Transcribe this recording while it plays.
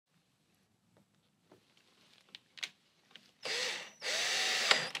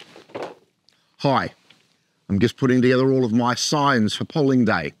Hi, I'm just putting together all of my signs for polling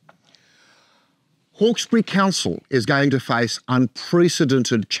day. Hawkesbury Council is going to face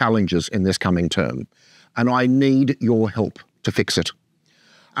unprecedented challenges in this coming term, and I need your help to fix it.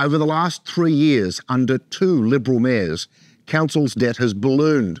 Over the last 3 years, under 2 Liberal mayors, Council's debt has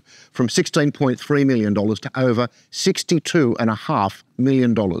ballooned from $16.3 million to over $62.5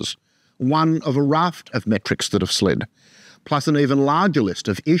 million, one of a raft of metrics that have slid, plus an even larger list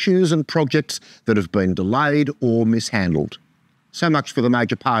of issues and projects that have been delayed or mishandled. So much for the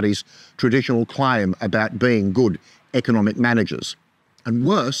major parties' traditional claim about being good economic managers. And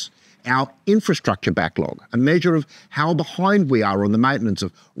worse, our infrastructure backlog, a measure of how behind we are on the maintenance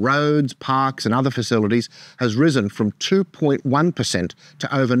of roads, parks and other facilities, has risen from 2.1%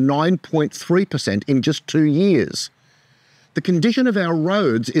 to over 9.3% in just 2 years. The condition of our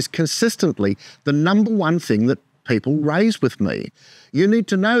roads is consistently the number one thing that people raise with me. You need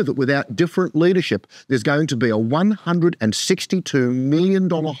to know that without different leadership, there's going to be a $162 million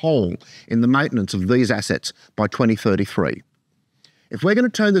hole in the maintenance of these assets by 2033. If we're going to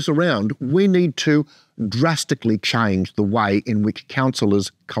turn this around, we need to drastically change the way in which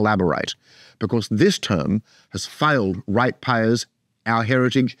councillors collaborate, because this term has failed ratepayers, our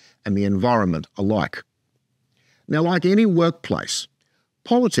heritage and the environment alike. Now, like any workplace,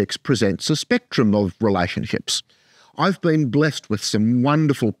 politics presents a spectrum of relationships. I've been blessed with some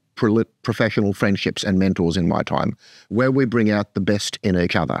wonderful professional friendships and mentors in my time, where we bring out the best in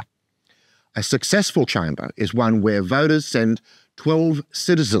each other. A successful chamber is one where voters send 12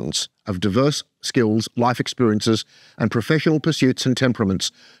 citizens of diverse skills, life experiences and professional pursuits and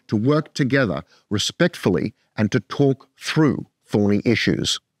temperaments to work together respectfully and to talk through thorny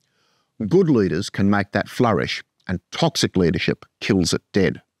issues. Good leaders can make that flourish, and toxic leadership kills it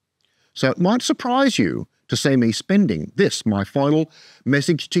dead. So it might surprise you to see me spending this, my final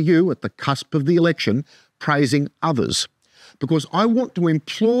message to you at the cusp of the election, praising others, because I want to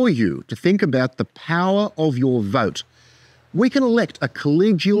implore you to think about the power of your vote. We can elect a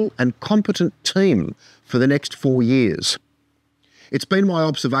collegial and competent team for the next 4 years. It's been my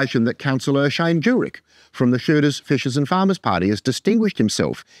observation that Councillor Shane Jurick from the Shooters, Fishers and Farmers Party has distinguished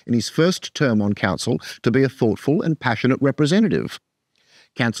himself in his first term on council to be a thoughtful and passionate representative.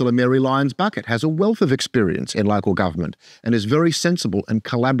 Councillor Mary Lyons-Bucket has a wealth of experience in local government and is very sensible and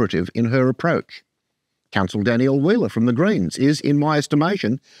collaborative in her approach. Councillor Danielle Wheeler from the Greens is, in my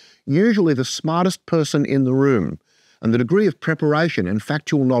estimation, usually the smartest person in the room, and the degree of preparation and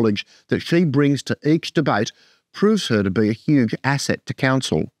factual knowledge that she brings to each debate proves her to be a huge asset to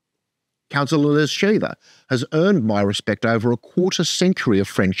council. Councillor Liz Sheether has earned my respect over a quarter-century of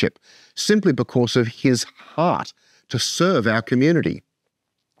friendship simply because of his heart to serve our community.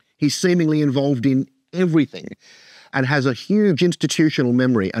 He's seemingly involved in everything and has a huge institutional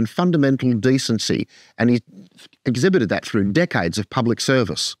memory and fundamental decency, and he's exhibited that through decades of public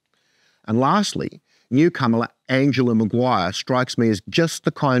service. And lastly, newcomer Angela Maguire strikes me as just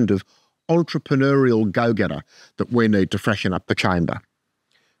the kind of entrepreneurial go-getter that we need to freshen up the chamber.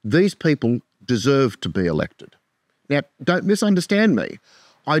 These people deserve to be elected. Now, don't misunderstand me.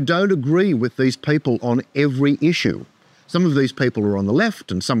 I don't agree with these people on every issue. Some of these people are on the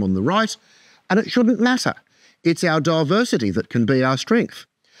left and some on the right, and it shouldn't matter. It's our diversity that can be our strength.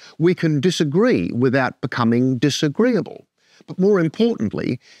 We can disagree without becoming disagreeable. But more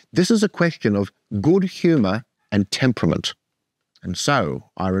importantly, this is a question of good humour and temperament. And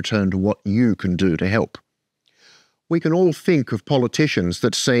so I return to what you can do to help. We can all think of politicians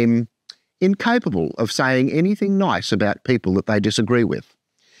that seem incapable of saying anything nice about people that they disagree with.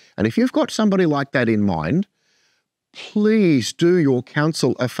 And if you've got somebody like that in mind, please do your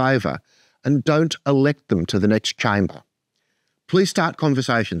council a favour and don't elect them to the next chamber. Please start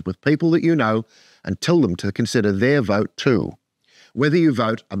conversations with people that you know and tell them to consider their vote too. Whether you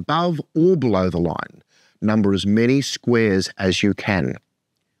vote above or below the line, number as many squares as you can.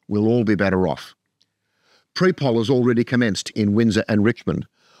 We'll all be better off. Pre-poll has already commenced in Windsor and Richmond.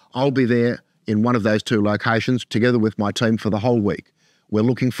 I'll be there in one of those 2 locations together with my team for the whole week. We're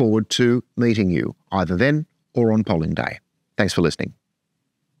looking forward to meeting you either then or on polling day. Thanks for listening.